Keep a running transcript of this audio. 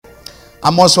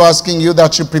I'm also asking you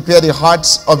that you prepare the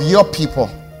hearts of your people.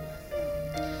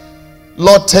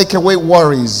 Lord, take away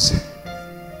worries.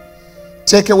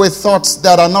 Take away thoughts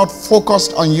that are not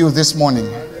focused on you this morning.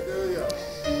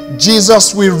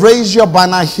 Jesus, we raise your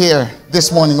banner here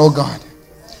this morning, oh God.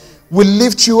 We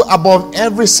lift you above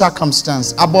every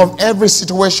circumstance, above every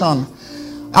situation,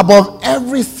 above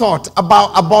every thought,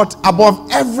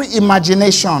 above every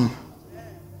imagination.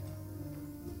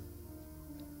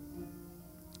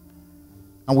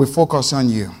 And we focus on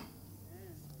you.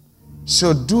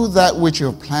 So do that which you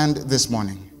have planned this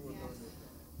morning.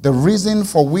 The reason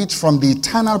for which from the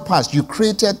eternal past you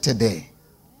created today.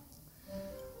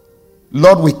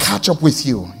 Lord, we catch up with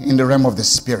you in the realm of the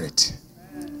Spirit.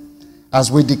 As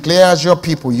we declare as your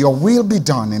people, your will be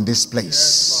done in this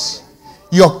place.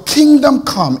 Your kingdom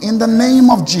come in the name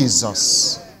of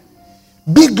Jesus.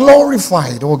 Be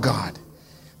glorified, oh God.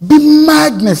 Be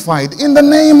magnified in the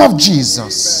name of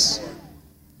Jesus.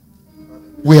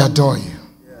 We adore you.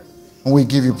 And we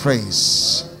give you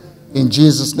praise. In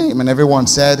Jesus' name. And everyone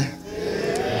said,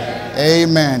 Amen.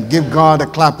 Amen. Give God a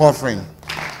clap offering.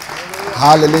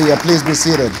 Hallelujah. Please be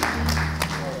seated.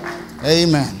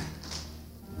 Amen.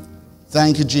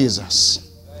 Thank you,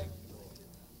 Jesus.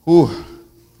 Ooh.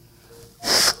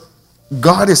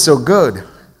 God is so good.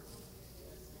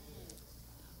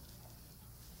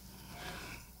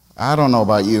 I don't know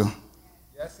about you.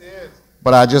 Yes, he is.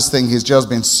 But I just think he's just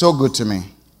been so good to me.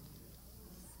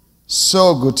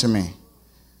 So good to me.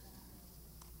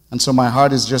 And so my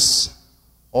heart is just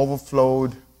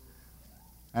overflowed.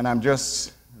 And I'm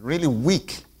just really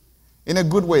weak. In a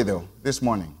good way, though, this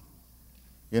morning.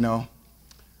 You know.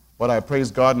 But I praise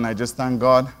God and I just thank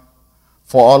God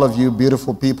for all of you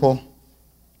beautiful people.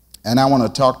 And I want to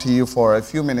talk to you for a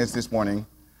few minutes this morning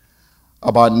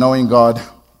about knowing God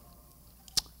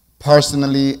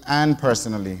personally and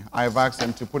personally. I've asked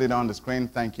them to put it on the screen.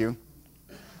 Thank you.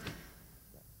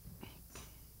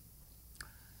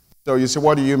 So you say,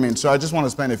 what do you mean? So I just want to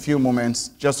spend a few moments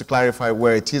just to clarify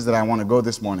where it is that I want to go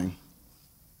this morning.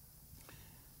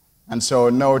 And so,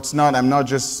 no, it's not. I'm not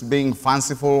just being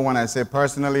fanciful when I say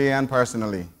personally and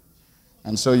personally.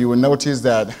 And so you will notice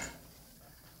that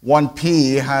one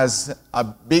P has a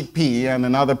big P and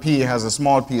another P has a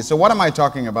small p. So what am I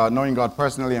talking about, knowing God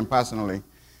personally and personally?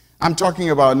 I'm talking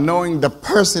about knowing the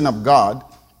person of God,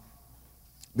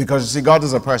 because you see, God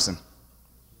is a person.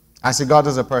 I say God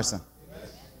is a person.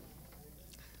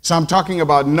 So I'm talking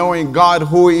about knowing God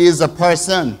who is a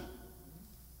person.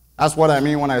 That's what I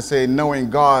mean when I say knowing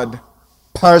God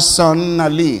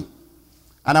personally.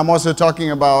 And I'm also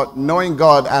talking about knowing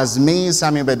God as me,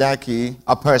 Sammy Badaki,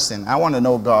 a person. I want to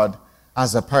know God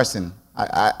as a person.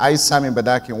 I Sammy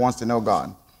Badaki, wants to know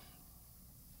God.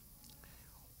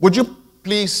 Would you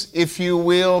please, if you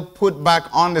will, put back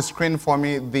on the screen for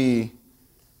me the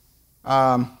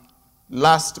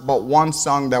last but one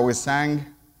song that we sang?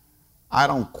 I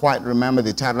don't quite remember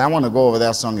the title. I want to go over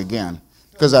that song again,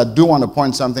 because I do want to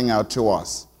point something out to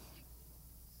us.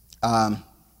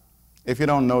 If you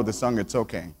don't know the song, it's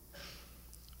okay.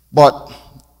 But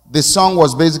this song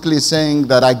was basically saying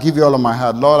that I give you all of my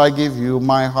heart. Lord, I give you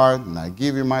my heart and I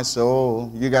give you my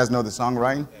soul. You guys know the song,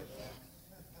 right?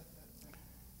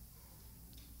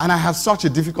 And I have such a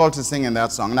difficulty singing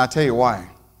that song, and I'll tell you why.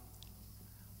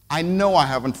 I know I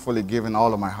haven't fully given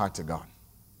all of my heart to God.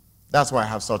 That's why I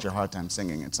have such a hard time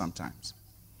singing it sometimes.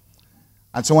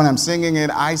 And so when I'm singing it,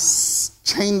 I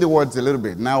change the words a little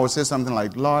bit. Now I will say something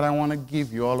like, Lord, I want to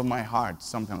give you all of my heart.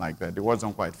 Something like that. The words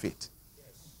don't quite fit.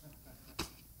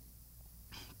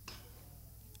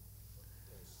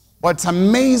 But it's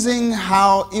amazing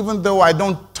how, even though I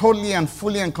don't totally and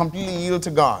fully and completely yield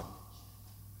to God,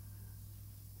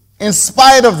 in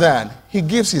spite of that, he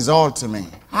gives his all to me.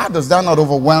 How does that not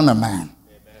overwhelm a man? Amen.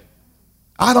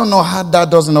 I don't know how that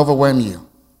doesn't overwhelm you.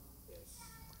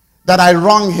 That I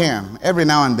wrong him every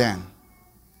now and then.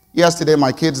 Yesterday,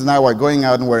 my kids and I were going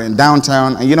out and we're in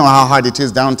downtown. And you know how hard it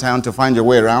is downtown to find your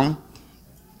way around.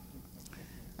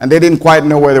 And they didn't quite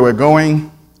know where they were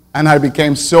going. And I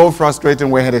became so frustrated.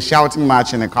 We had a shouting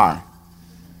match in the car.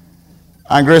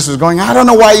 And Grace was going, I don't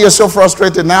know why you're so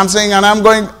frustrated. Now I'm saying, and I'm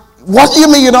going, what do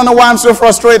you mean you don't know why I'm so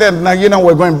frustrated? Now, you know,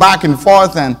 we're going back and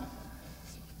forth. And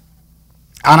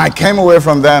I came away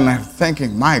from there and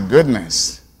thinking, my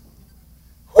goodness.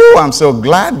 Ooh, I'm so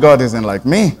glad God isn't like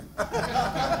me.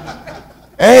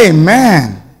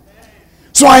 Amen.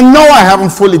 So I know I haven't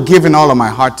fully given all of my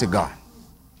heart to God.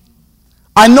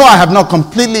 I know I have not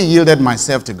completely yielded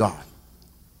myself to God.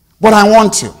 But I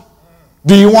want to.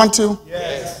 Do you want to?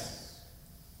 Yes.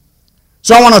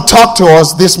 So I want to talk to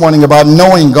us this morning about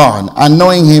knowing God and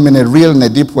knowing him in a real and a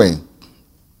deep way.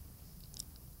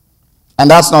 And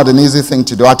that's not an easy thing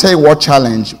to do. I'll tell you what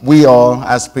challenge we all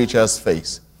as preachers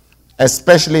face,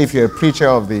 especially if you're a preacher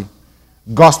of the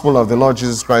gospel of the Lord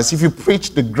Jesus Christ. If you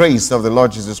preach the grace of the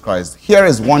Lord Jesus Christ, here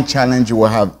is one challenge you will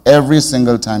have every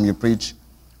single time you preach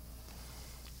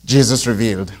Jesus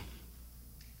revealed.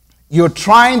 You're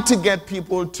trying to get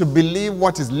people to believe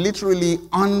what is literally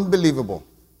unbelievable.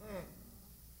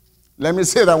 Let me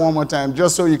say that one more time,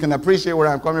 just so you can appreciate where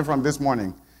I'm coming from this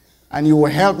morning. And you will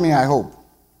help me, I hope.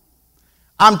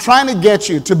 I'm trying to get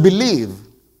you to believe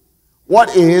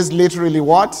what is literally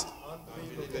what?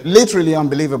 Unbelievable. Literally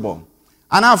unbelievable.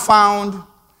 And I found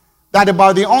that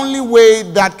about the only way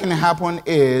that can happen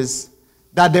is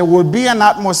that there will be an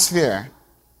atmosphere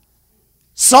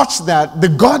such that the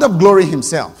God of glory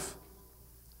himself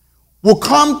will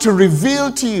come to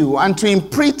reveal to you and to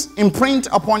imprint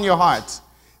upon your heart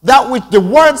that which the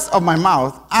words of my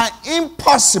mouth are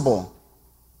impossible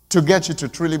to get you to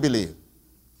truly believe.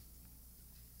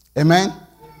 Amen?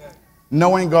 Amen.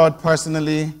 Knowing God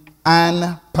personally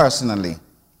and personally.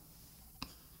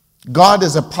 God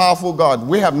is a powerful God.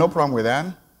 We have no problem with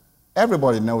that.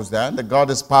 Everybody knows that God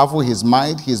is powerful, he's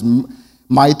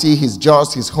mighty, he's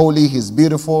just, he's holy, he's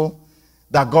beautiful.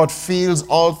 That God feels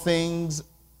all things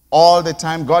all the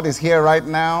time. God is here right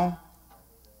now.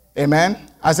 Amen.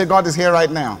 I say God is here right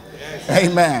now. Yes.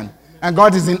 Amen. And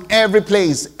God is in every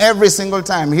place, every single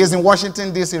time. He is in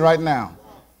Washington, D.C. right now.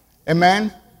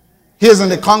 Amen. He is in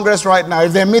the Congress right now.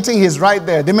 If they're meeting, he's right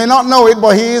there. They may not know it,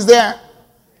 but he is there.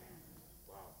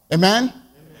 Amen.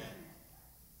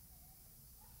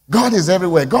 God is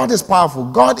everywhere. God is powerful.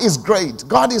 God is great.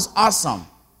 God is awesome.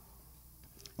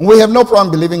 And we have no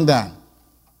problem believing that.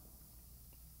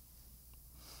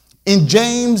 In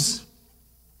James,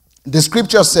 the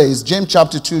scripture says, James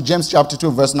chapter 2,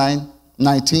 verse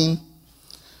 19.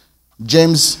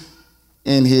 James,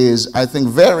 in his, I think,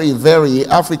 very, very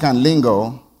African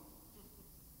lingo,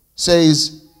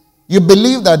 says, you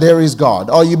believe that there is God,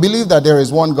 or you believe that there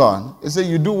is one God. He said,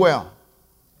 you do well.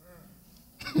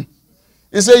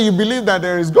 He said, you believe that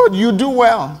there is God, you do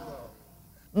well.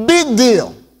 Big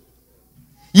deal.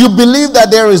 You believe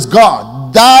that there is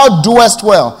God, thou doest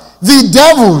well. The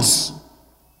devils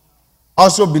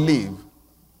also believe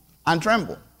and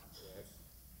tremble.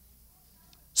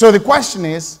 So the question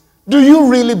is, do you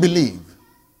really believe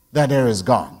that there is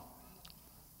God?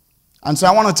 And so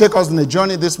I want to take us on a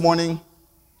journey this morning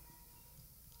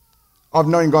of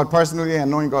knowing God personally and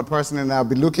knowing God personally. And I'll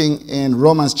be looking in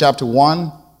Romans chapter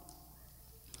 1,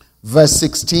 verse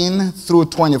 16 through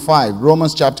 25.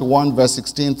 Romans chapter 1, verse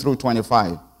 16 through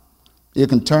 25. You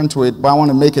can turn to it, but I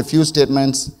want to make a few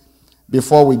statements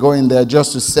before we go in there,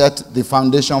 just to set the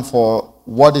foundation for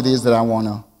what it is that I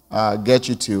want to get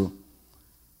you to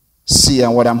see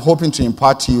and what I'm hoping to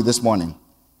impart to you this morning.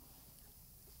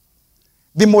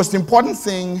 The most important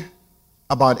thing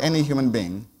about any human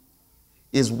being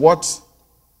is what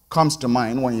comes to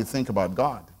mind when you think about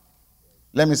God.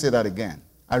 Let me say that again.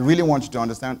 I really want you to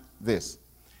understand this.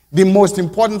 The most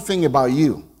important thing about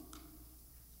you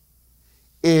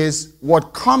is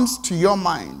what comes to your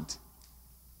mind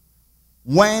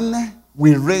when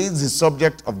we raise the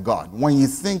subject of God, when you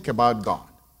think about God.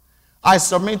 I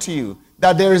submit to you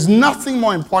that there is nothing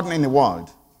more important in the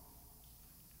world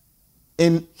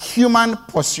in human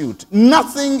pursuit.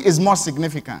 Nothing is more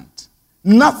significant,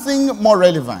 nothing more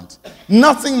relevant,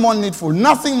 nothing more needful,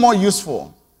 nothing more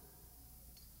useful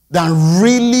than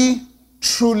really,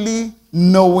 truly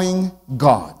knowing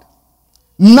God.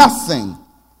 Nothing.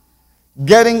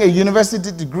 Getting a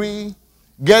university degree,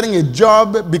 getting a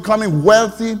job, becoming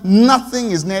wealthy,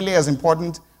 nothing is nearly as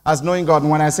important as knowing God.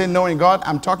 And when I say knowing God,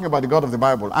 I'm talking about the God of the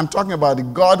Bible. I'm talking about the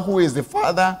God who is the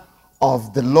Father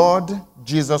of the Lord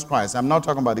Jesus Christ. I'm not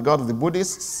talking about the God of the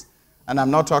Buddhists, and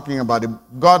I'm not talking about the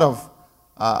God of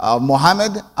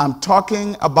Muhammad. I'm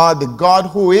talking about the God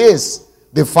who is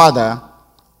the Father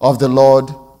of the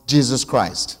Lord Jesus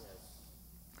Christ.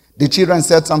 The children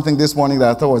said something this morning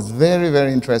that I thought was very,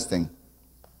 very interesting.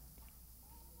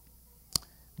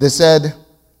 They said,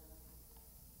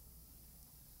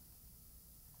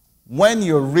 when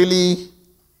you're really,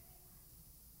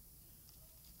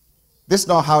 this is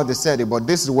not how they said it, but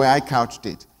this is where I couched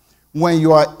it. When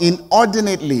you are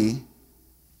inordinately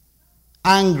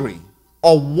angry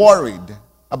or worried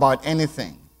about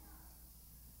anything,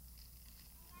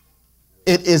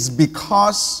 it is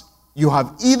because you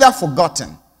have either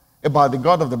forgotten about the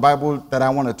God of the Bible that I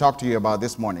want to talk to you about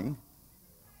this morning,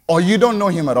 or you don't know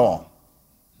him at all.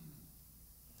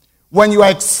 When you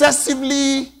are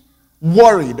excessively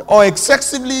worried or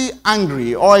excessively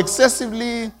angry or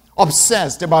excessively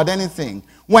obsessed about anything,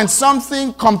 When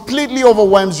something completely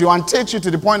overwhelms you and takes you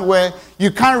to the point where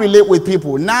you can't relate with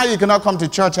people. Now you cannot come to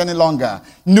church any longer.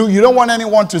 No, you don't want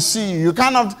anyone to see you. You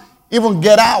cannot even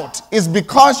get out. It's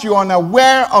because you're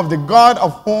unaware of the God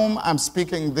of whom I'm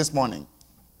speaking this morning.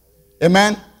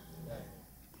 Amen?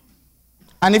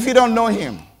 And if you don't know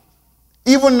him,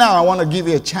 even now I want to give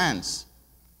you a chance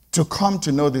to come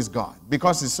to know this God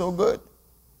because he's so good.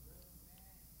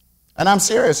 And I'm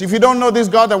serious. If you don't know this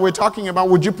God that we're talking about,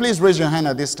 would you please raise your hand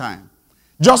at this time?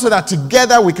 Just so that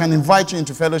together we can invite you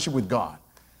into fellowship with God.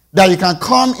 That you can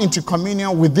come into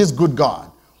communion with this good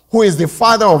God, who is the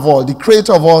Father of all, the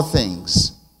creator of all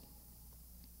things.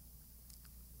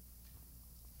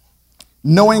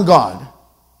 Knowing God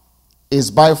is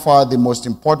by far the most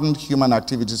important human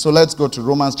activity. So let's go to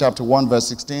Romans chapter 1, verse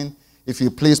 16. If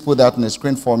you please put that on the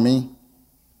screen for me.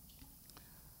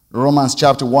 Romans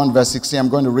chapter 1, verse 16. I'm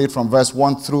going to read from verse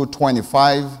 1 through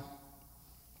 25.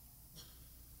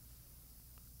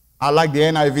 I like the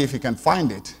NIV if you can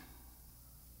find it.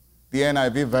 The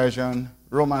NIV version,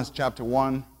 Romans chapter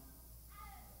 1,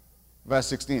 verse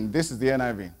 16. This is the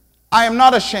NIV. I am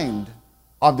not ashamed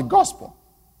of the gospel,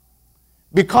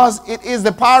 because it is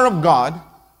the power of God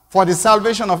for the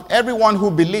salvation of everyone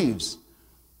who believes.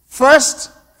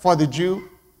 First for the Jew,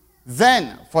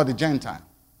 then for the Gentile.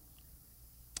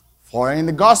 For in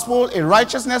the gospel, a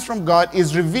righteousness from God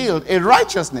is revealed, a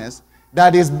righteousness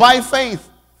that is by faith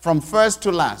from first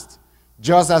to last.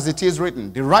 Just as it is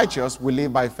written, the righteous will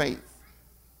live by faith.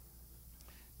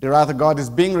 The wrath of God is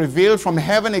being revealed from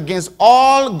heaven against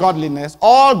all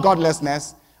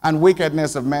godlessness, and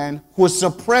wickedness of men who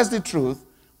suppress the truth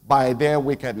by their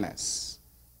wickedness.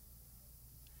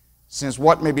 Since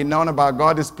what may be known about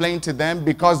God is plain to them,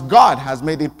 because God has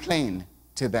made it plain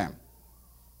to them.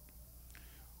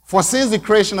 For since the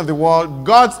creation of the world,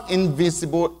 God's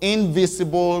invisible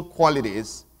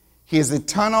qualities, his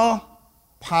eternal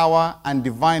power and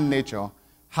divine nature,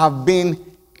 have been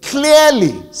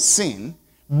clearly seen,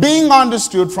 being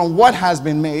understood from what has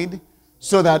been made,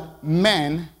 so that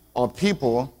men or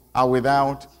people are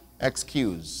without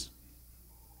excuse.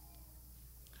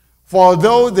 For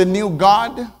although they knew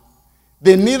God,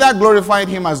 they neither glorified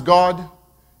him as God,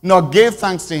 nor gave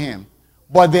thanks to him,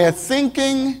 but their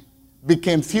thinking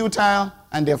became futile,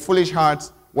 and their foolish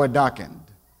hearts were darkened.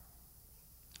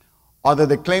 Although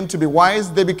they claimed to be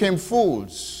wise, they became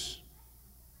fools,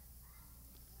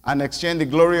 and exchanged the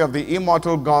glory of the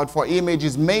immortal God for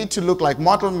images made to look like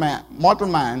mortal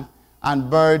man, and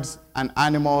birds and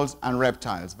animals and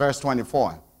reptiles. Verse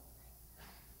 24.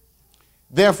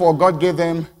 Therefore God gave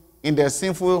them in their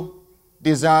sinful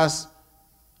desires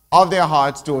of their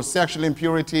hearts to sexual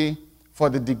impurity, for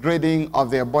the degrading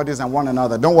of their bodies and one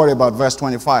another. Don't worry about verse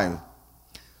 25.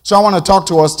 So I want to talk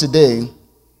to us today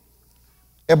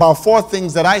about 4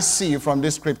 things that I see from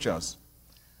these scriptures.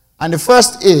 And the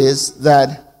first is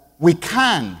that we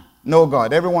can know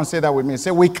God. Everyone say that with me.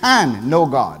 Say, we can know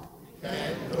God.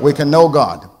 We can know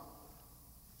God.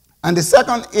 And the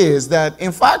second is that,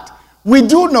 in fact, we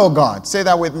do know God. Say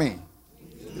that with me.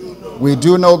 We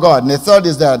do know God. And the third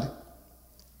is that,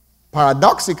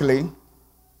 paradoxically,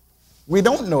 we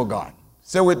don't know God.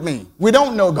 Say with me. We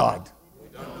don't know God.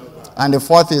 And the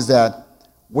fourth is that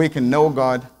we can know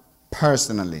God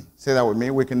personally. Say that with me.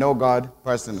 We can know God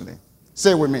personally.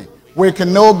 Say it with me. We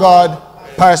can know God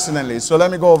personally. So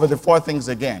let me go over the 4 things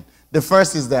again. The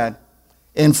first is that,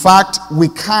 in fact, we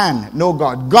can know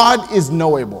God. God is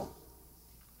knowable.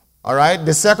 All right?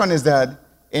 The second is that,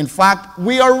 in fact,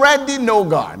 we already know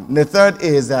God. And the third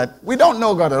is that we don't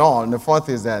know God at all. And the fourth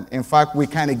is that, in fact, we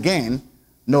can again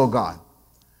know God.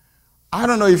 I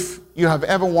don't know if you have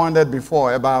ever wondered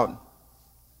before about,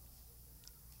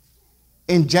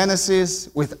 in Genesis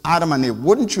with Adam and Eve,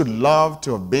 wouldn't you love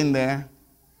to have been there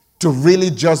to really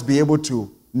just be able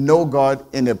to know God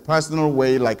in a personal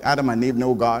way like Adam and Eve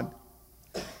know God?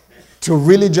 To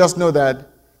really just know that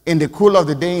in the cool of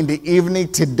the day, in the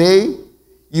evening, today,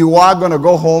 you are going to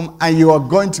go home and you are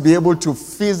going to be able to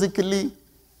physically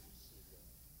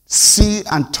see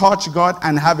and touch God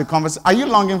and have a conversation. Are you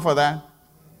longing for that?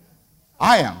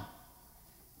 I am.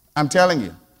 I'm telling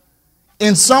you.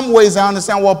 In some ways, I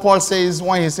understand what Paul says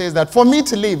when he says that for me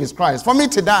to live is Christ. For me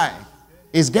to die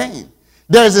is gain.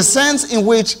 There is a sense in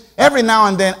which every now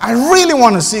and then I really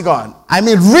want to see God. I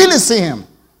mean, really see him.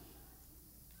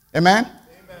 Amen?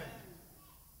 Amen.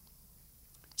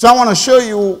 So I want to show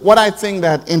you what I think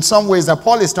that in some ways that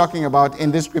Paul is talking about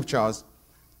in these scriptures.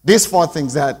 These 4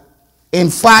 things that,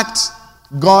 in fact,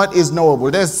 God is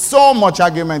knowable. There's so much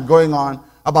argument going on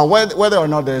about whether or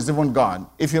not there is even God.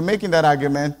 If you're making that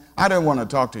argument, I don't want to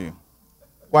talk to you,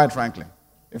 quite frankly,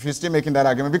 if you're still making that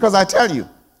argument. Because I tell you,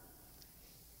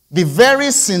 The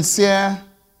very sincere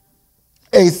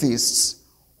atheists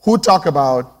who talk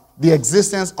about the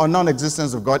existence or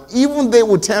non-existence of God, even they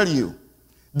will tell you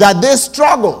that they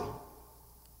struggle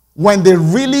when they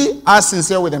really are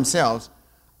sincere with themselves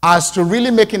as to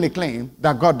really making the claim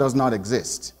that God does not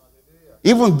exist.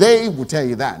 Even they will tell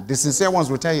you that. The sincere ones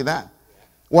will tell you that.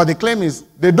 What the claim is,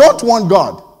 they don't want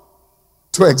God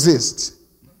to exist.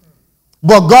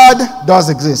 But God does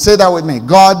exist. Say that with me.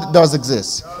 God does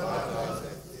exist.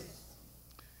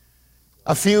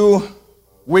 A few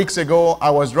weeks ago, I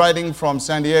was riding from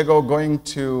San Diego going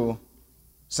to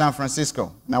San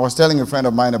Francisco. And I was telling a friend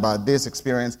of mine about this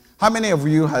experience. How many of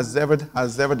you has ever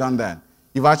done that?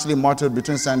 You've actually motored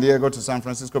between San Diego to San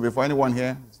Francisco before? Anyone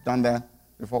here has done that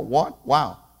before? What?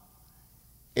 Wow.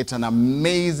 It's an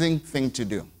amazing thing to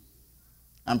do.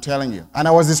 I'm telling you. And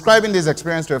I was describing this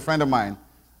experience to a friend of mine.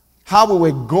 How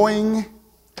we were going,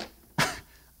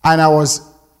 and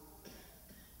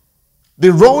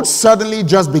the road suddenly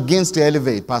just begins to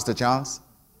elevate, Pastor Charles.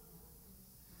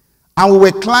 And we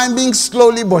were climbing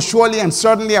slowly but surely, and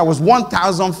suddenly I was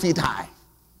 1,000 feet high.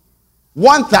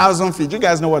 1,000 feet. You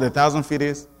guys know what 1,000 feet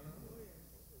is?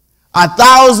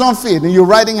 1,000 feet, and you're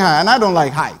riding high, and I don't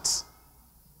like heights.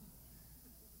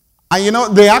 And you know,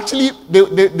 they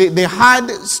had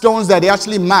stones that they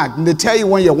actually marked, and they tell you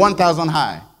when you're 1,000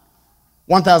 high.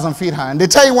 1,000 feet high. And they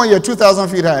tell you when you're 2,000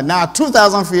 feet high. Now,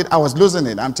 2,000 feet, I was losing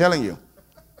it. I'm telling you.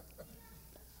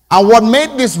 And what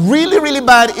made this really, really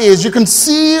bad is you can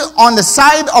see on the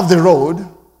side of the road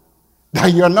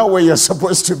that you're not where you're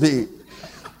supposed to be.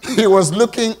 It was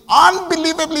looking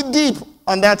unbelievably deep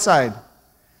on that side.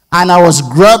 And I was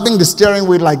grabbing the steering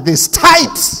wheel like this,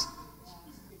 tight.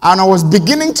 And I was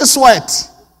beginning to sweat.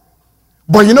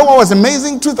 But you know what was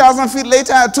amazing? 2,000 feet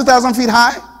later, 2,000 feet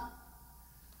high,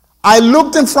 I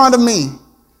looked in front of me,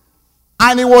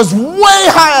 and it was way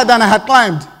higher than I had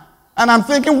climbed. And I'm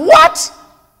thinking, what?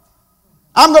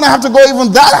 I'm going to have to go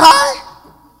even that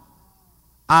high?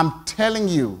 I'm telling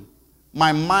you,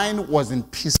 my mind was in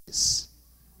pieces.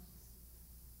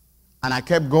 And I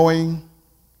kept going.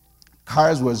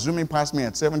 Cars were zooming past me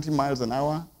at 70 miles an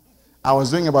hour. I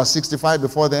was doing about 65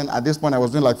 before then. At this point, I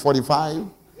was doing like 45.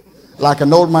 Like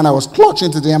an old man, I was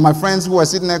clutching to the end. My friends who were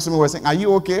sitting next to me were saying, "Are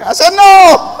you okay?" I said,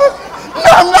 "No, no,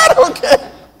 I'm not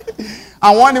okay."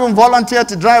 I wanted even volunteer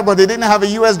to drive, but they didn't have a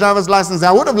U.S. driver's license.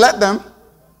 I would have let them.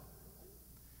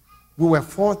 We were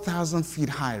 4,000 feet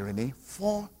high, really.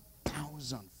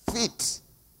 4,000 feet.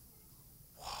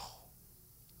 Wow.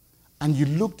 And you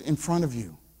looked in front of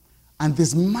you, and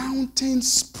this mountain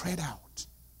spread out.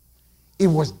 It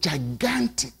was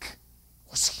gigantic.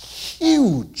 It was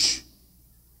huge.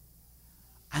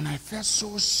 And I felt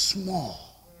so small.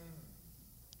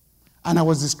 And I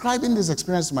was describing this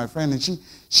experience to my friend, and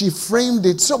she framed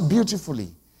it so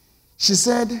beautifully. She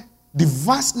said, the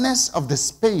vastness of the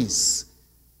space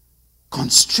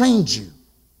constrained you.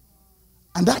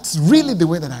 And that's really the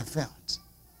way that I felt.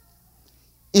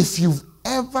 If you've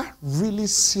ever really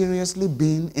seriously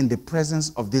been in the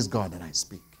presence of this God that I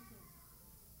speak,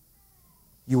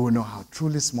 you will know how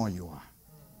truly small you are.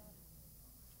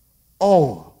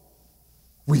 Oh,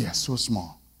 we are so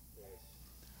small.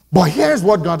 But here's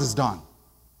what God has done.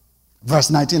 Verse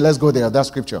 19, let's go there, that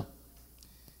scripture.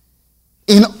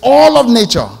 In all of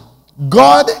nature,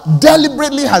 God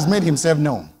deliberately has made himself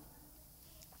known.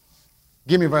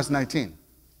 Give me verse 19.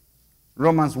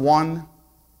 Romans 1.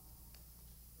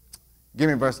 Give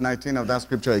me verse 19 of that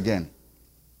scripture again.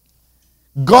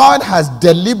 God has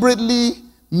deliberately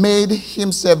made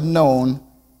himself known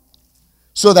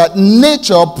so that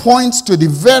nature points to the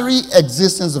very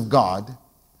existence of God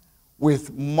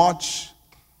with much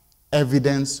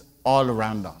evidence all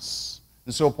around us.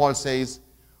 And so Paul says,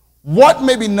 what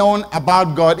may be known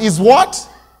about God is what?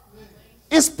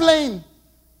 Is plain.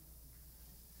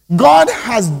 God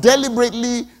has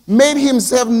deliberately made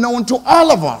himself known to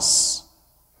all of us.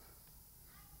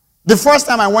 The first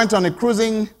time I went on a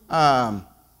cruising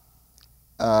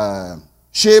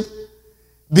ship,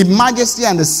 the majesty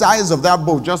and the size of that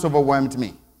boat just overwhelmed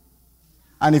me.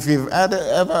 And if you've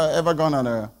ever gone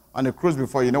on a cruise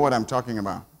before, you know what I'm talking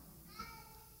about.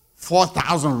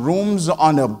 4,000 rooms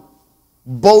on a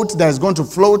boat that is going to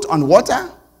float on water.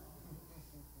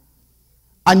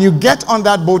 And you get on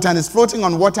that boat and it's floating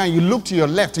on water, and you look to your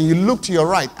left and you look to your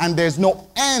right, and there's no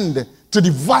end to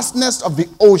the vastness of the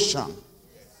ocean.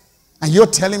 And you're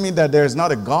telling me that there is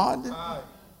not a God?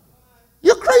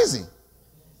 You're crazy.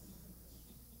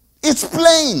 It's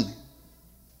plain.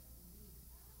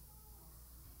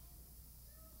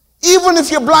 Even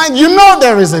if you're blind, you know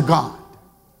there is a God.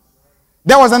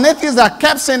 There was an atheist that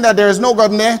kept saying that there is no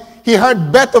God, and he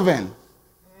heard Beethoven.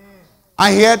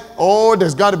 I hear, oh,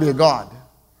 there's got to be a God.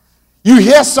 You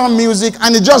hear some music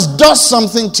and it just does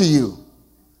something to you.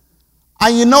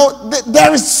 And you know,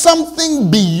 there is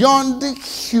something beyond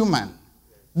human.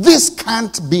 This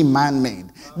can't be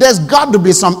man-made. There's got to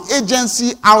be some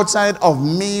agency outside of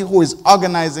me who is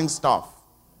organizing stuff.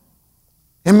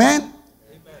 Amen?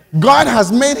 God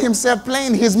has made himself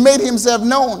plain. He's made himself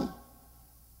known.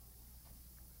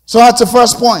 So that's the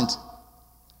first point.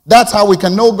 That's how we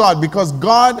can know God, because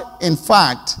God, in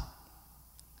fact,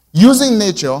 using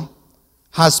nature,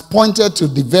 has pointed to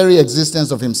the very existence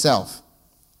of himself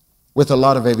with a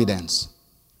lot of evidence.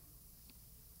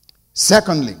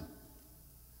 Secondly,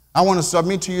 I want to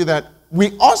submit to you that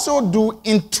we also do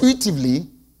intuitively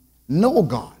know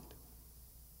God.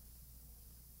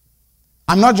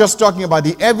 I'm not just talking about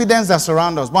the evidence that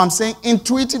surrounds us, but I'm saying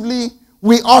intuitively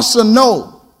we also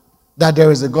know that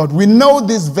there is a God. We know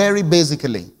this very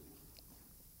basically.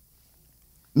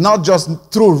 Not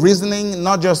just through reasoning,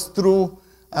 not just through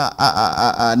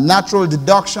natural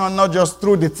deduction, not just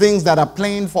through the things that are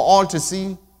plain for all to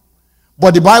see.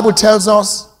 But the Bible tells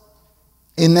us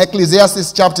in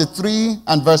Ecclesiastes chapter 3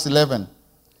 and verse 11,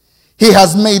 he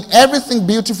has made everything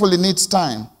beautiful in its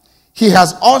time. He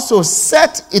has also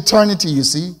set eternity, you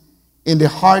see, in the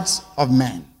hearts of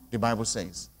men, the Bible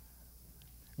says.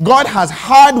 God has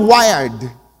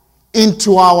hardwired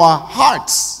into our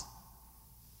hearts.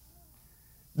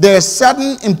 There are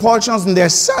certain impulsions and there are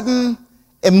certain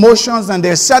emotions and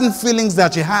there are certain feelings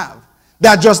that you have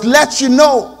that just lets you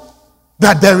know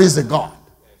that there is a God.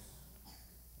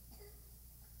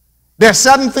 There are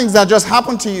certain things that just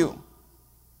happen to you.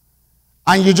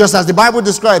 And you just, as the Bible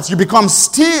describes, you become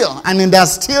still. And in that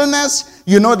stillness,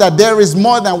 you know that there is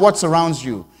more than what surrounds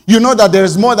you. You know that there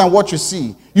is more than what you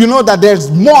see. You know that there is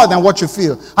more than what you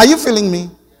feel. Are you feeling me?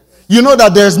 You know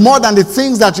that there is more than the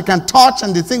things that you can touch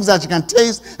and the things that you can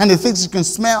taste and the things you can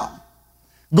smell.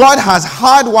 God has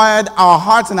hardwired our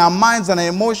hearts and our minds and our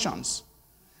emotions.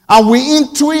 And we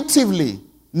intuitively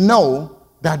know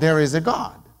that there is a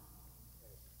God.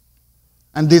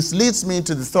 And this leads me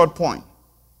to the third point,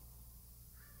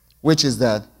 which is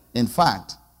that, in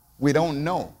fact, we don't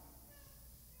know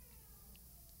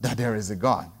that there is a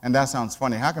God. And that sounds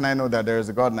funny. How can I know that there is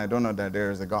a God and I don't know that there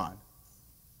is a God?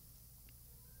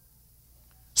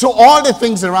 So all the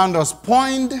things around us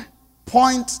point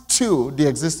to the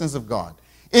existence of God.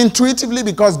 Intuitively,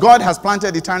 because God has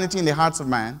planted eternity in the hearts of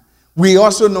man, we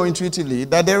also know intuitively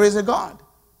that there is a God.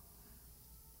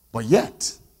 But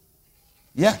yet,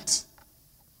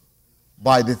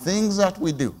 by the things that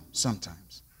we do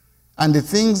sometimes, and the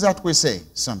things that we say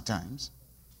sometimes,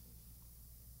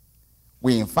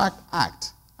 we in fact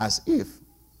act as if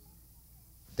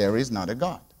there is not a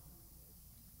God.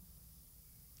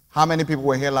 How many people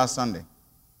were here last Sunday?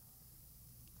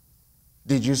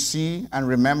 Did you see and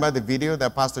remember the video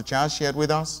that Pastor Charles shared with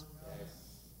us? Yes.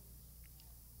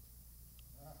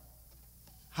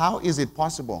 How is it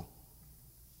possible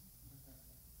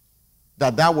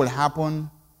that that will happen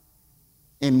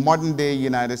in modern day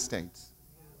United States?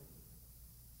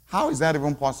 How is that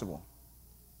even possible?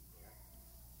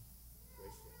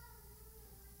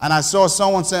 And I saw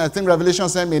someone say, I think Revelation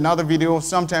sent me another video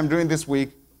sometime during this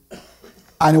week.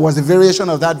 And it was a variation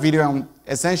of that video. And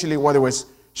essentially what it was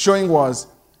showing was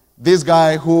this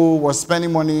guy who was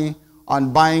spending money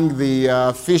on buying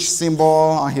the fish symbol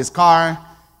on his car.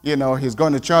 You know, he's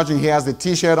going to church and he has the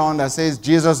t-shirt on that says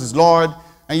Jesus is Lord.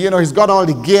 And, you know, he's got all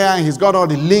the gear and he's got all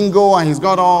the lingo and he's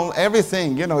got all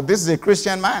everything. You know, this is a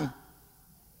Christian man.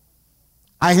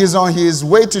 And he's on his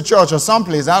way to church or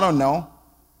someplace, I don't know.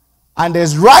 And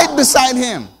there's right beside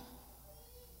him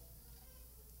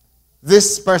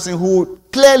this person who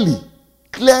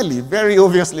clearly, very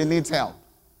obviously needs help.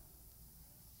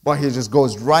 But he just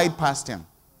goes right past him.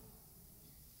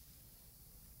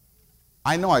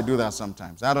 I know I do that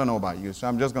sometimes. I don't know about you, so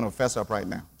I'm just going to fess up right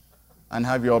now and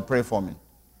have you all pray for me.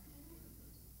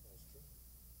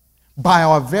 By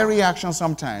our very actions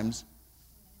sometimes,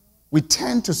 we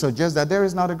tend to suggest that there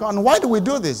is not a God. And why do we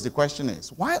do this? The question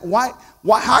is, why?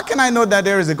 How can I know that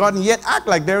there is a God and yet act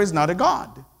like there is not a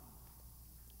God?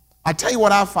 I tell you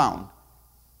what I found.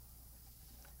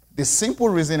 The simple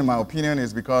reason, in my opinion,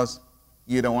 is because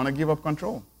you don't want to give up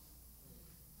control.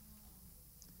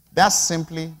 That's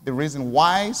simply the reason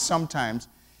why sometimes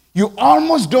you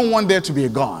almost don't want there to be a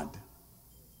God.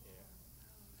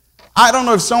 I don't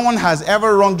know if someone has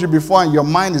ever wronged you before and your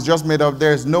mind is just made up.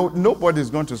 Nobody's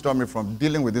going to stop me from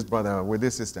dealing with this brother or with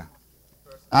this sister.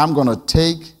 I'm going to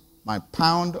take my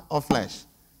pound of flesh.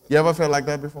 You ever felt like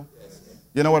that before?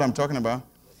 You know what I'm talking about?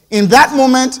 In that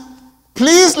moment,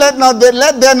 please let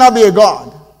there not be a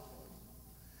God.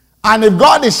 And if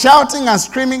God is shouting and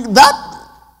screaming,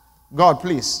 God,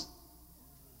 please,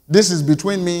 this is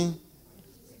between me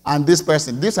and this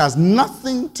person. This has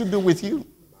nothing to do with you.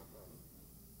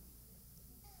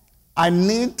 I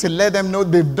need to let them know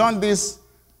they've done this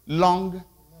long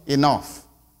enough.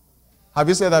 Have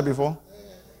you said that before?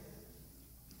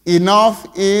 Enough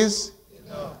is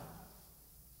enough.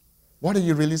 What are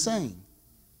you really saying?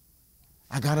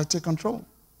 I got to take control.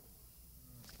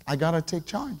 I got to take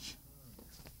charge.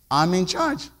 I'm in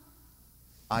charge.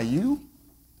 Are you?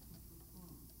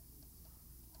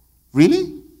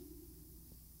 Really?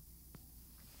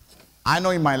 I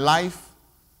know in my life,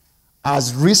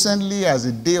 as recently as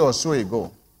a day or so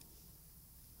ago,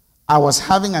 I was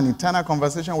having an internal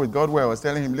conversation with God where I was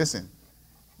telling him, listen,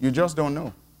 you just don't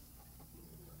know.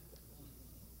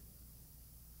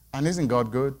 And isn't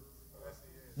God good?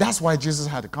 That's why Jesus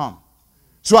had to come.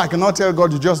 So I cannot tell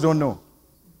God, you just don't know.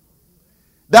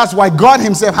 That's why God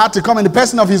himself had to come in the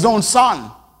person of his own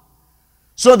son.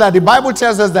 So that the Bible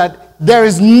tells us that there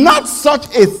is not such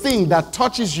a thing that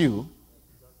touches you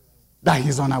that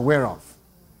he's unaware of.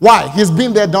 Why? He's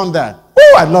been there, done that.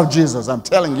 Oh, I love Jesus, I'm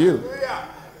telling you.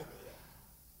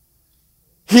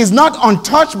 He's not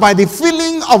untouched by the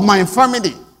feeling of my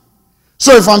infirmity.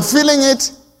 So if I'm feeling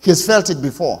it, he's felt it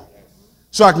before.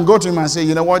 So I can go to him and say,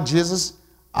 you know what, Jesus,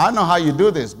 I don't know how you do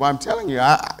this, but I'm telling you,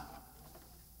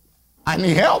 I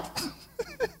need help.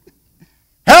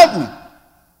 Help me.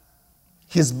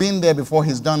 He's been there before.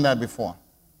 He's done that before.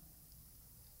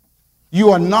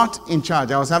 You are not in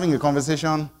charge. I was having a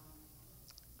conversation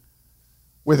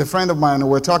with a friend of mine, and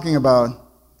we're talking about,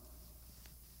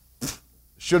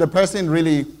 should a person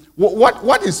really,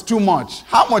 what is too much?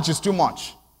 How much is too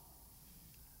much?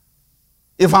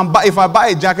 If I buy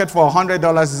a jacket for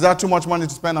 $100, is that too much money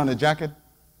to spend on a jacket?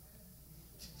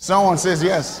 Someone says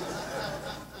yes.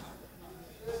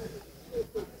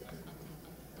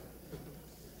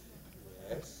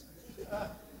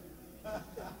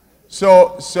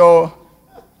 So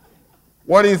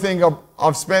what do you think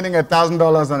of spending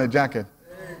 $1,000 on a jacket?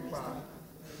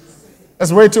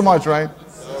 That's way too much, right?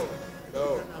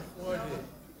 No.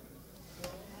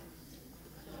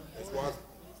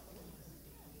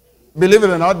 Believe it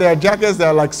or not, there are jackets that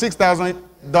are like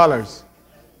 $6,000.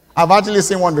 I've actually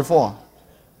seen one before.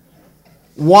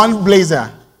 One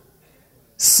blazer,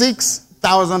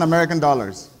 6,000 American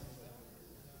dollars.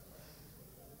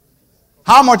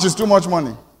 How much is too much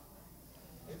money?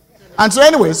 And so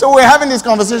anyway, so we're having this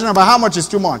conversation about how much is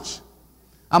too much.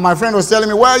 And my friend was telling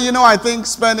me, well, you know, I think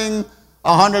spending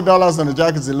 $100 on a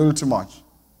jacket is a little too much.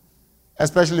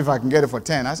 Especially if I can get it for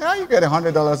 $10. I said, how you get a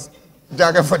 $100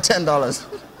 jacket for $10?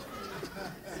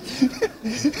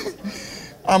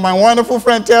 And my wonderful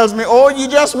friend tells me, oh, you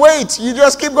just wait. You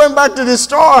just keep going back to the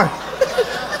store.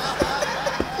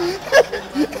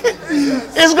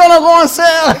 It's going to go on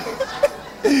sale.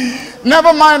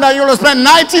 Never mind that you'll spend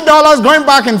 $90 going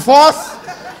back and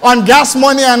forth on gas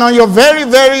money and on your very,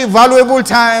 very valuable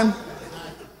time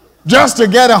just to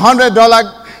get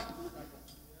 $100.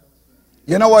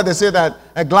 You know what they say, that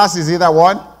a glass is either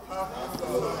what?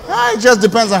 It just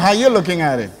depends on how you're looking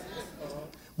at it.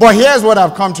 But here's what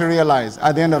I've come to realize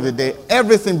at the end of the day.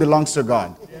 Everything belongs to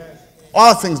God.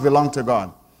 All things belong to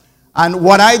God. And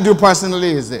what I do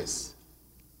personally is this.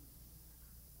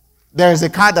 There is a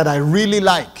car that I really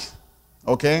like.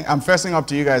 Okay? I'm fessing up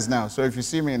to you guys now. So if you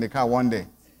see me in the car one day,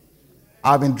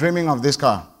 I've been dreaming of this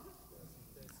car.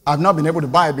 I've not been able to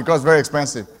buy it because it's very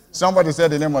expensive. Somebody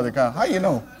said the name of the car. How you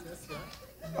know?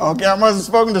 Okay, I must have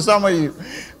spoken to some of you.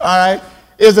 All right.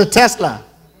 It's a Tesla.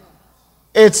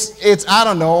 It's I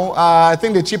don't know. I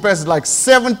think the cheapest is like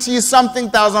 $70-something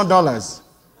thousand.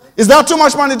 Is that too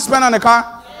much money to spend on a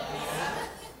car?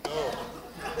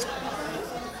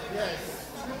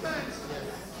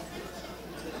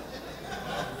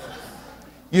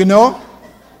 You know,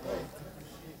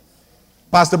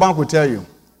 Pastor Bank will tell you,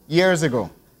 years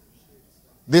ago,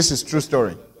 this is true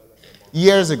story.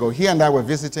 Years ago, he and I were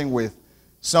visiting with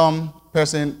some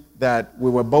person that we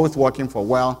were both working for.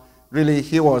 Well, really,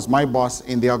 he was my boss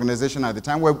in the organization at the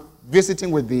time. We're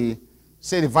visiting with the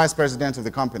vice president of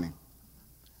the company.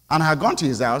 And I had gone to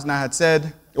his house, and I had said,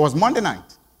 it was Monday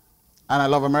night, and I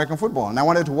love American football, and I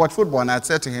wanted to watch football, and I had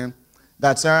said to him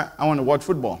that, sir, I want to watch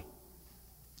football.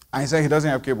 And he said he doesn't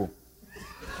have cable.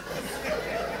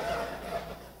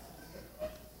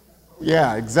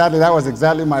 Yeah, exactly. That was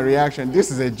exactly my reaction.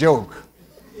 This is a joke.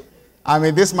 I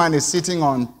mean, this man is sitting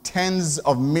on tens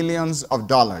of millions of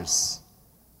dollars.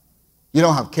 You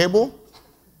don't have cable?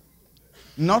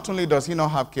 Not only does he not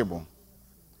have cable,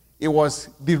 it was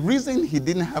the reason he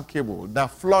didn't have cable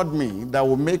that floored me, that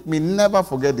will make me never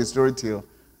forget the story till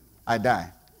I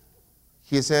die.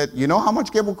 He said, you know how much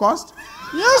cable costs?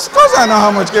 Yes, of course I know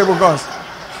how much cable costs.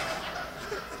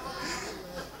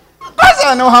 Of course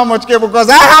I know how much cable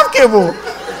costs. I have cable.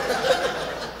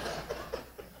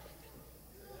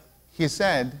 He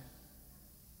said,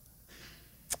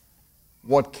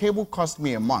 what cable cost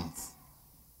me a month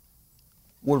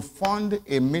will fund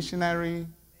a missionary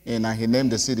in, he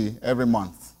named the city, every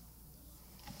month.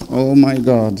 Oh my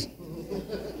God.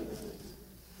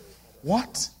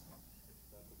 What?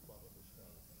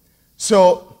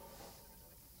 So,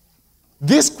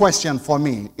 this question for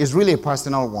me is really a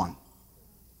personal one.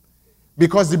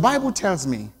 Because the Bible tells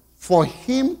me, for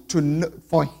him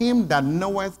that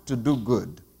knoweth to do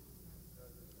good,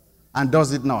 and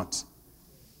does it not.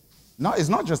 No, it's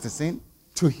not just a sin.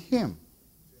 To him,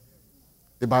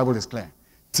 the Bible is clear.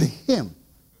 To him,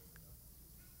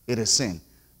 it is sin.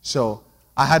 So,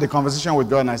 I had a conversation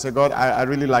with God, and I said, God, I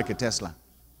really like a Tesla.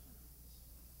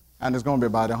 And it's going to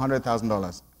be about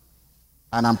 $100,000.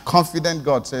 And I'm confident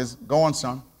God says, go on,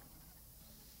 son.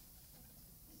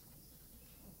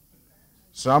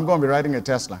 So I'm going to be riding a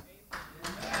Tesla.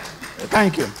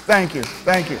 Thank you, thank you,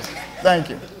 thank you, thank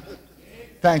you,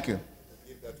 thank you.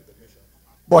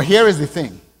 But here is the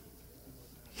thing.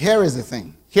 Here is the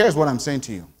thing. Here's what I'm saying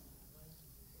to you.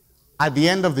 At the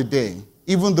end of the day,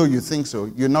 even though you think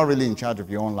so, you're not really in charge of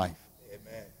your own life.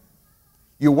 Amen.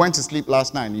 You went to sleep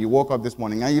last night and you woke up this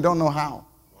morning and you don't know how.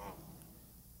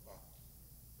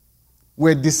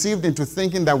 We're deceived into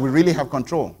thinking that we really have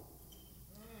control,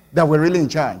 that we're really in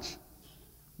charge,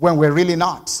 when we're really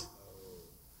not.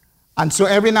 And so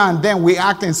every now and then we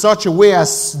act in such a way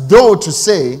as though to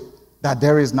say that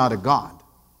there is not a God,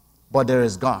 but there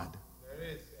is God. There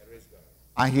is God.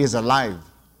 And he is alive.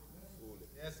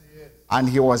 Yes, he is. And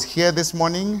he was here this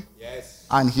morning, yes,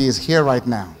 and he is here right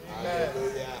now.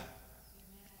 Hallelujah.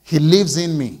 He lives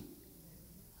in me.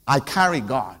 I carry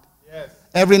God.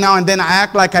 Every now and then I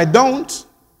act like I don't.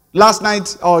 Last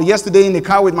night or yesterday in the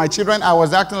car with my children, I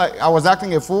was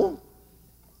acting a fool.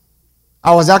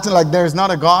 I was acting like there is not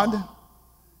a God.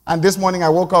 And this morning I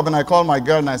woke up and I called my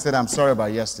girl and I said, I'm sorry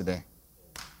about yesterday.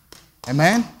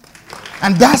 Amen?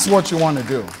 And that's what you want to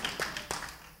do.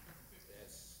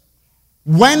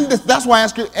 That's why I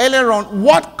asked you earlier on,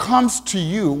 what comes to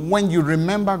you when you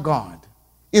remember God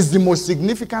is the most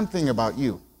significant thing about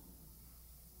you.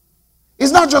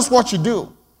 It's not just what you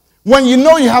do. When you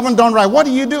know you haven't done right, what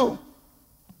do?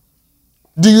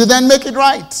 Do you then make it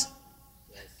right?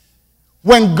 Yes.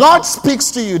 When God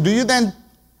speaks to you, do you then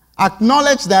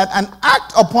acknowledge that and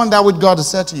act upon that which God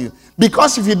has said to you?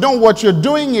 Because if you don't, what you're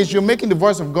doing is you're making the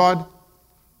voice of God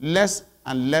less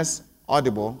and less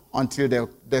audible until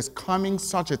there's coming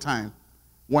such a time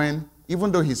when,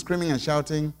 even though he's screaming and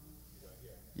shouting,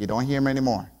 you don't hear him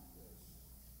anymore.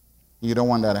 You don't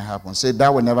want that to happen. Say,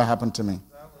 that will never happen to me.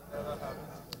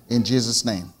 In Jesus'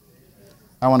 name.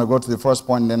 I want to go to the first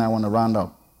point and then I want to round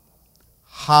up.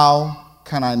 How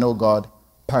can I know God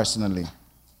personally?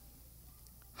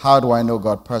 How do I know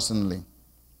God personally?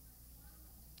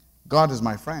 God is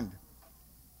my friend.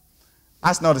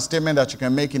 That's not a statement that you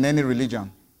can make in any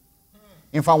religion.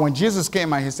 In fact, when Jesus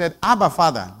came and he said, Abba,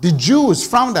 Father, the Jews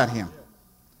frowned at him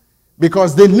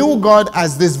because they knew God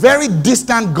as this very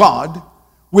distant God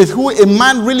with who a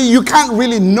man really, you can't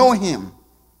really know him.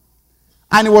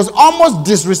 And it was almost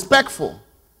disrespectful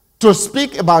to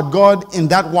speak about God in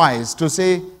that wise, to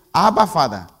say, Abba,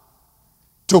 Father,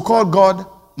 to call God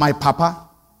my Papa.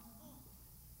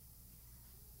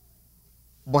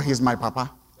 But he's my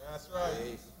Papa. That's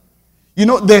right. You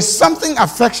know, there's something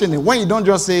affectionate when you don't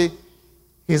just say,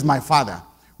 he's my Father.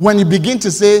 When you begin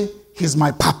to say, he's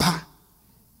my Papa.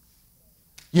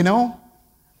 You know?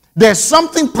 There's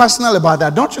something personal about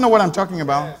that. Don't you know what I'm talking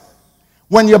about? Yes.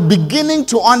 When you're beginning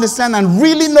to understand and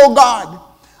really know God,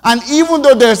 and even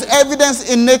though there's evidence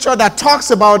in nature that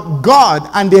talks about God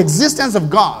and the existence of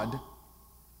God,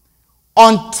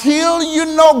 until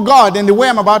you know God in the way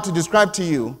I'm about to describe to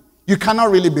you, you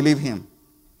cannot really believe him.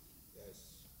 Yes.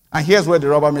 And here's where the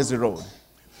rubber meets the road.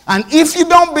 And if you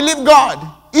don't believe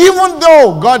God, even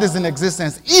though God is in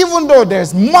existence, even though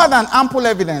there's more than ample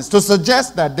evidence to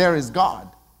suggest that there is God,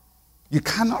 you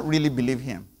cannot really believe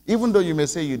him, even though you may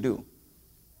say you do.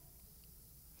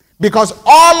 Because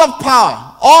all of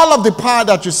power, all of the power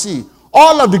that you see,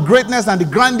 all of the greatness and the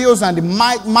grandiose and the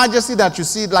majesty that you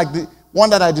see, like the one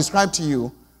that I described to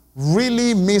you,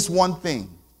 really means one thing: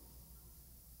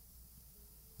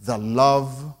 the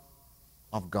love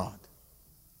of God.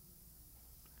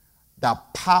 The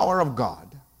power of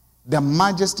God, the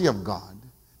majesty of God,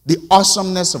 the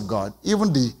awesomeness of God,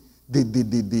 even the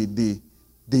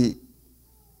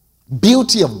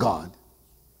beauty of God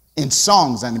in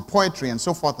songs and in poetry and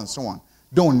so forth and so on.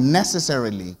 don't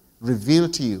necessarily reveal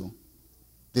to you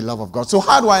the love of God. So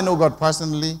how do I know God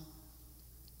personally?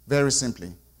 Very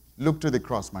simply. Look to the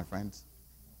cross, my friends.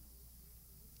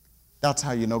 That's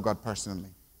how you know God personally.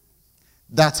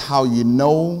 That's how you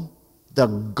know the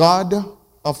God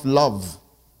of love.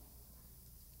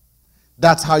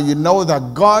 That's how you know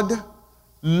that God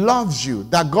loves you.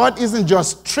 That God isn't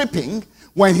just tripping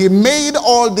when he made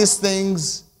all these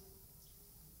things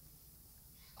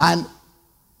and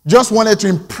just wanted to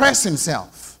impress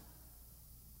himself.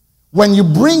 When you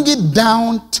bring it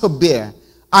down to bear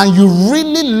and you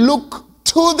really look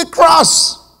to the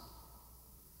cross,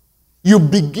 you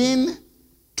begin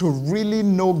to really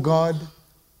know God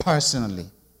personally.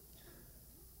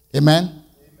 Amen? Amen.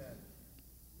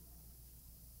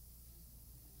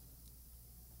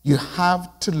 You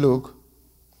have to look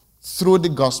through the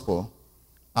gospel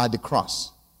at the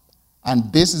cross.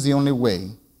 And this is the only way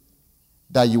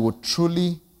that you will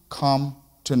truly come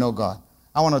to know God.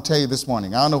 I want to tell you this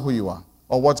morning, I don't know who you are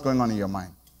or what's going on in your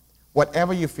mind.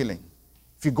 Whatever you're feeling,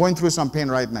 if you're going through some pain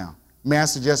right now, may I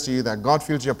suggest to you that God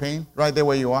feels your pain right there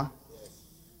where you are? Yes.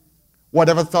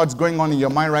 Whatever thoughts going on in your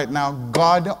mind right now,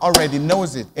 God already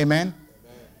knows it. Amen?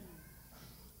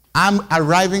 I'm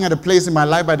arriving at a place in my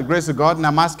life by the grace of God, and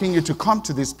I'm asking you to come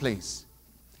to this place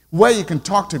where you can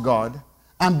talk to God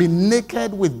and be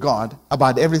naked with God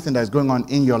about everything that's going on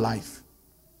in your life.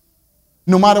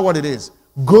 No matter what it is,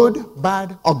 good,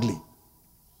 bad, ugly.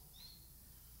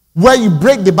 Where you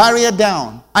break the barrier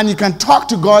down and you can talk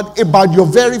to God about your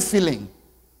very feeling.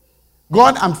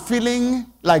 God, I'm feeling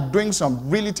like doing some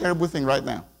really terrible thing right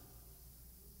now.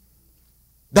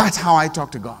 That's how I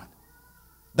talk to God.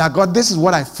 That God, this is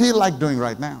what I feel like doing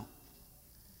right now.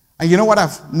 And you know what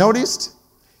I've noticed?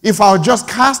 If I'll just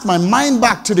cast my mind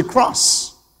back to the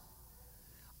cross,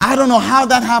 I don't know how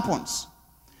that happens.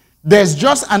 There's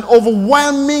just an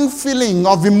overwhelming feeling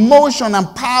of emotion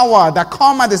and power that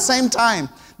come at the same time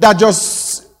that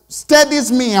just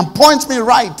steadies me and points me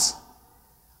right.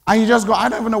 And you just go, I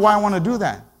don't even know why I want to do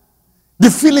that. The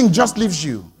feeling just leaves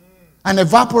you and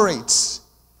evaporates.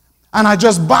 And I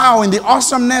just bow in the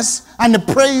awesomeness and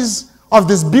the praise of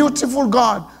this beautiful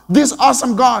God, this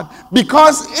awesome God.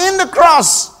 Because in the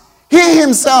cross, he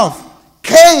himself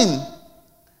came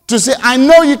to say, I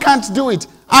know you can't do it.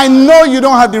 I know you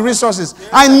don't have the resources.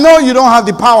 I know you don't have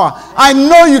the power. I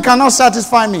know you cannot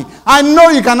satisfy me. I know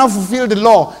you cannot fulfill the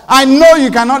law. I know you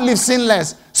cannot live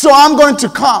sinless. So I'm going to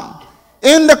come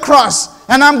in the cross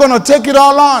and I'm going to take it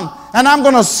all on. And I'm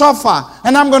going to suffer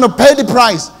and I'm going to pay the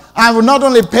price. I will not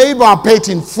only pay, but I'll pay it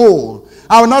in full.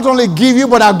 I will not only give you,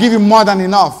 but I'll give you more than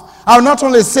enough. I will not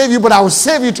only save you, but I will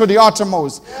save you to the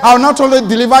uttermost. I will not only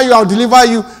deliver you, I will deliver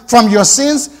you from your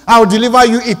sins. I will deliver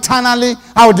you eternally.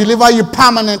 I will deliver you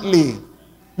permanently.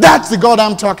 That's the God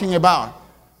I'm talking about.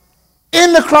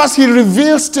 In the cross, he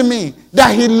reveals to me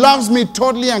that he loves me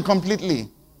totally and completely.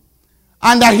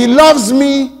 And that he loves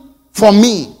me for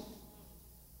me.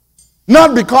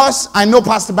 Not because I know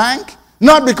Pastor Bank.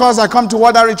 Not because I come to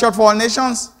Water Church for All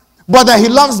Nations. But that he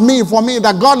loves me for me.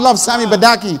 That God loves Sammy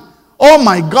Badaki. Oh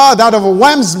my God, that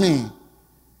overwhelms me.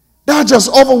 That just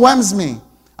overwhelms me.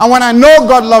 And when I know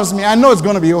God loves me, I know it's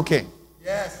going to be okay.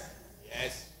 Yes.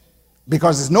 Yes.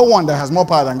 Because there's no one that has more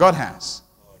power than God has.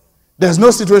 There's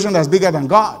no situation that's bigger than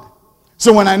God.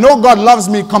 So when I know God loves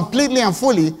me completely and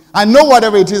fully, I know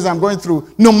whatever it is I'm going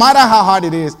through, no matter how hard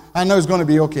it is, I know it's going to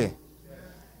be okay. Yes.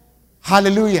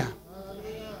 Hallelujah.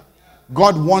 Hallelujah.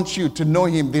 God wants you to know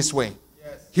him this way.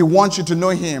 Yes. He wants you to know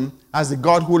him as the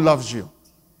God who loves you.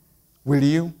 Will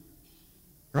you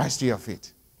rise to your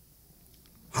feet?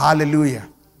 Hallelujah.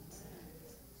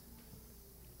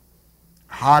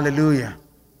 Hallelujah.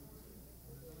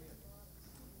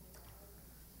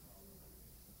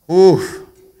 Ooh,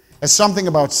 there's something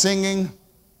about singing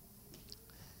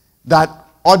that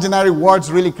ordinary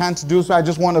words really can't do. So I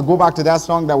just want to go back to that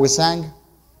song that we sang.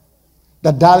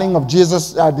 The darling of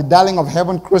Jesus, the darling of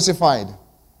heaven crucified.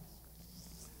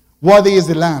 Worthy is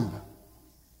the Lamb.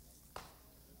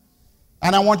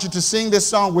 And I want you to sing this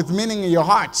song with meaning in your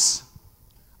hearts.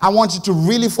 I want you to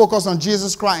really focus on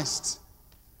Jesus Christ.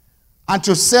 And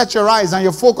to set your eyes and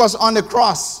your focus on the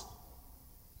cross.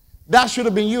 That should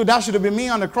have been you. That should have been me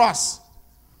on the cross.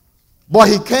 But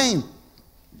he came.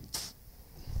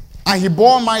 And he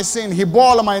bore my sin. He bore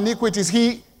all of my iniquities.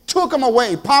 He took them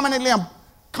away permanently and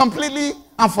completely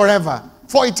and forever.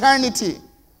 For eternity.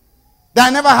 That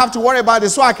I never have to worry about it.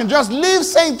 So I can just live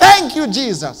saying, thank you,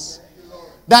 Jesus.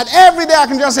 That every day I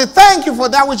can just say, thank you for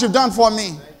that which you've done for me.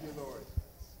 Thank you, Lord.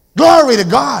 Glory to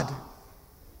God.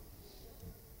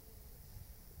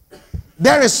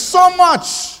 There is so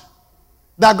much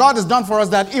that God has done for us,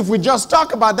 that if we just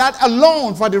talk about that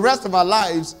alone for the rest of our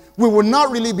lives, we will not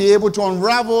really be able to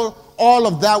unravel all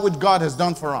of that which God has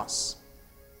done for us.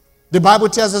 The Bible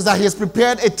tells us that He has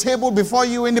prepared a table before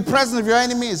you in the presence of your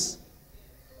enemies.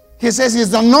 He says He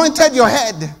has anointed your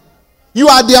head. You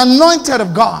are the anointed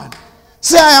of God.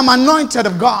 Say, I am anointed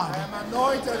of God. I am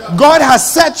anointed of God. God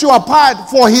has set you apart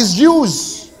for His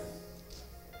use.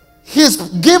 He's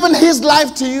given His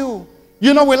life to you.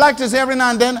 You know, we like to say every now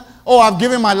and then, oh, I've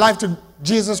given my life to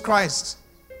Jesus Christ.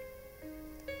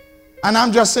 And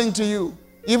I'm just saying to you,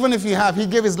 even if you have, He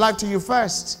gave His life to you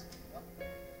first.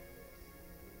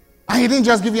 And He didn't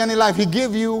just give you any life. He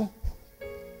gave you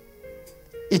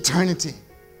eternity.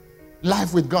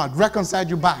 Life with God. Reconciled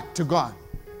you back to God.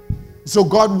 So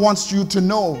God wants you to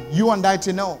know, you and I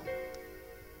to know,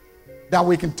 that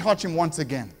we can touch Him once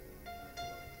again.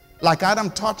 Like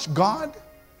Adam touched God,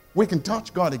 we can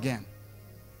touch God again.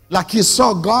 Like he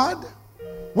saw God,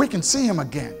 we can see Him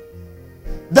again.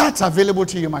 That's available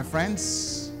to you, my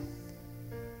friends.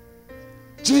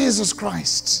 Jesus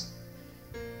Christ.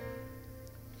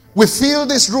 We fill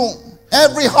this room,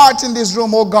 every heart in this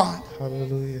room, oh God.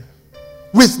 Hallelujah.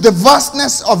 With the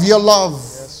vastness of your love.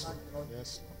 Yes.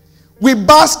 Yes. We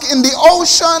bask in the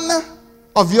ocean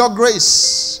of your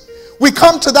grace. We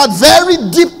come to that very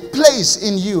deep place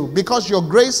in you because your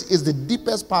grace is the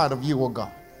deepest part of you, oh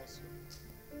God.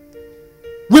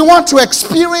 We want to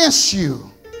experience you.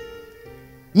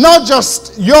 Not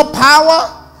just your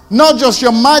power, not just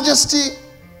your majesty,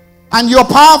 and you're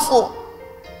powerful.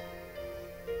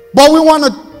 But we want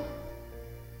to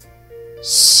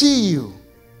see you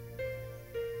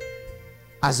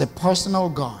as a personal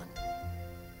God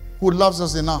who loves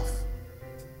us enough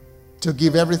to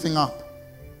give everything up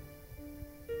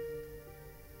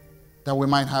that we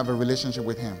might have a relationship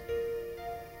with Him.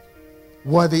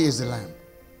 Worthy is the Lamb.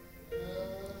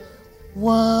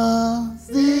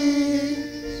 Worthy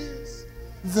is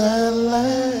the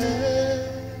Lamb,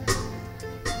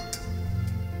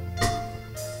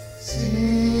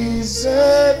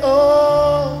 seated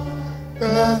on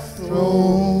the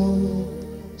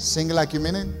throne. Sing it like you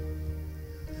mean it.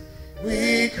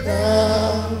 We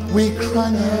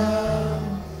crown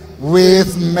Him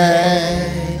with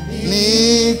many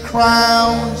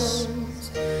crowns.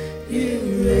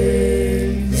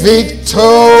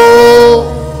 Victorious,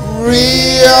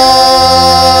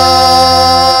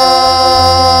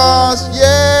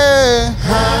 yeah,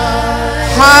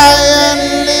 high and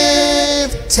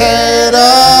lifted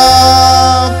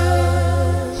up.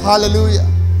 Hallelujah.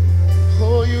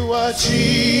 Oh, you are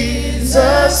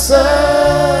Jesus,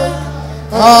 Son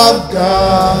Of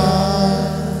God,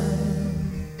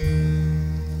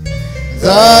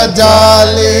 the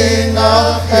darling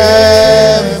of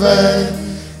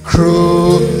heaven,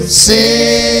 crucified.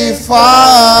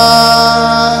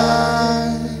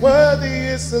 Worthy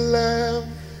is the Lamb.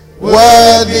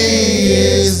 Worthy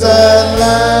is the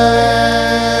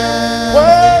Lamb.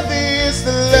 Worthy is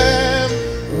the Lamb.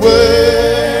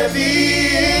 Worthy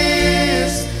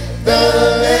is the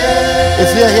Lamb. If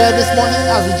you're here this morning,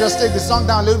 as we just take the song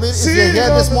down a little bit, if you're here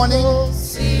this morning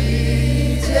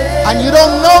and you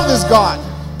don't know this God,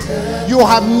 you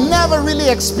have never really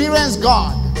experienced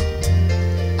God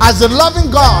as the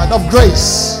loving God of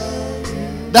grace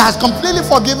that has completely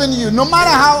forgiven you, no matter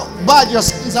how bad your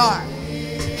sins are.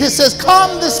 He says,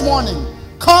 come this morning,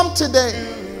 come today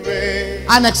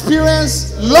and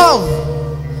experience love.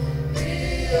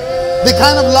 The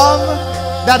kind of love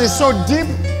that is so deep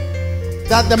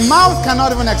that the mouth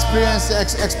cannot even express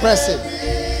it.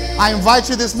 I invite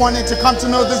you this morning to come to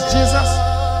know this Jesus.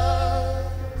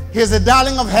 He is the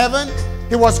darling of heaven.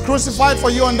 He was crucified for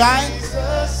you and I.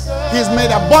 He has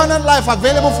made abundant life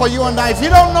available for you and I. If you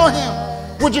don't know Him,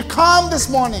 would you come this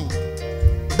morning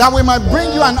that we might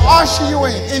bring you and usher you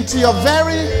into your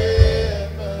very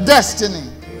destiny,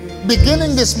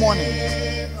 beginning this morning?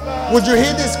 Would you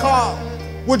heed this call?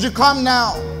 Would you come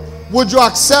now? Would you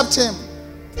accept Him?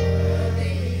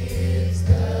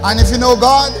 And if you know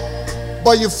God,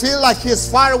 but you feel like He is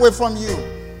far away from you,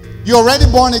 you're already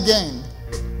born again,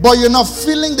 but you're not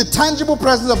feeling the tangible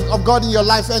presence of God in your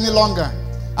life any longer,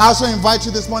 I also invite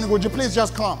you this morning, would you please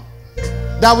just come,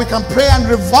 that we can pray and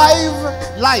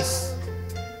revive life,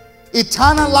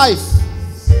 eternal life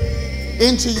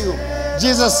into you.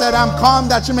 Jesus said, I'm come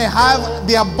that you may have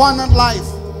the abundant life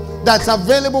that's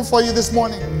available for you this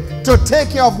morning, to take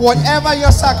care of whatever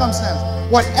your circumstance,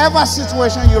 whatever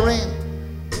situation you're in.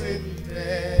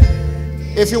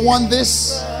 If you want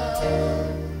this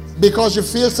because you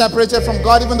feel separated from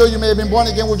God, even though you may have been born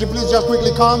again, would you please just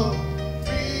quickly come,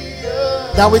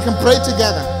 that we can pray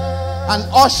together and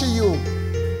usher you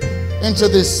into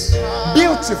this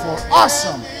beautiful,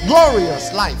 awesome,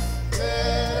 glorious life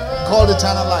called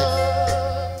eternal life.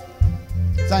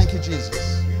 Thank you,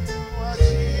 Jesus.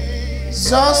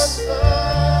 Jesus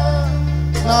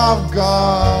of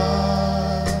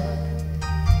God,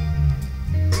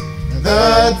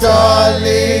 the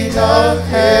darling of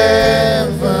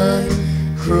heaven,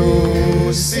 crucified.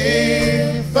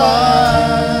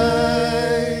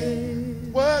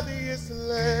 Worthy is the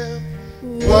Lamb.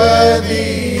 Worthy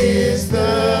is the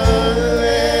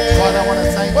Lamb. Father, I want to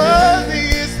thank you. Worthy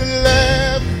is the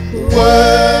Lamb.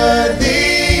 Worthy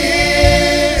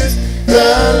is the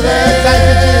Lamb. Thank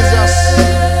you, Jesus.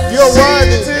 You're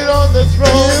worthy. Seated on the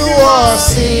throne. You are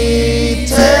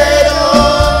seated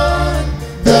on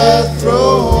the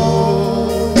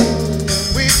throne.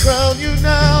 We crown you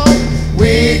now.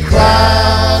 We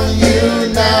crown you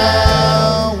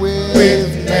now with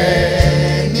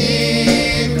many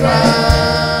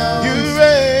crowns.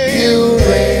 You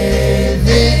reign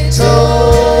victorious.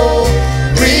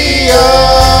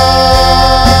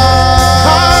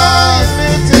 High and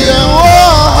lifted up.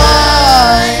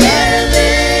 High and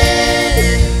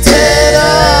lifted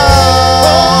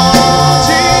up.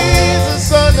 Jesus,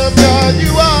 Son of God,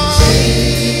 you are.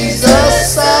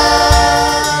 Jesus,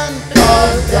 Son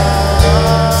of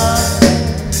God.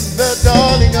 The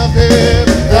darling of heaven.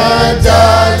 The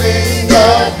darling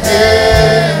of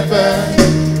heaven.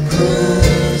 Crucified.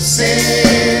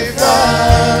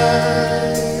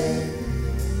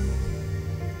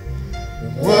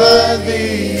 Worthy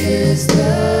is the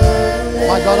Lamb.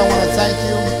 My God, I want to thank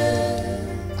you.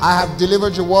 I have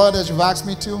delivered your word as you've asked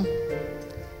me to.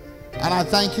 And I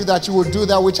thank you that you will do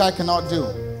that which I cannot do.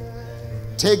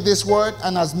 Take this word,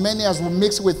 and as many as will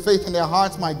mix with faith in their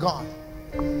hearts, my God,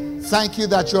 thank you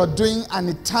that you are doing an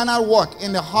eternal work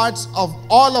in the hearts of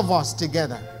all of us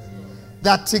together.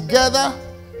 That together,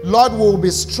 Lord, we will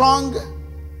be strong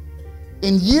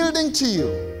in yielding to you,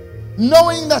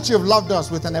 knowing that you have loved us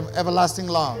with an everlasting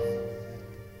love.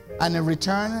 And in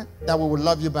return, that we will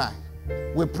love you back.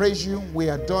 We praise you, we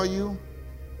adore you,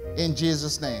 in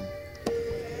Jesus' name.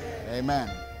 Amen.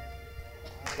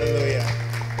 Hallelujah.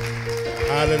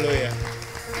 Hallelujah.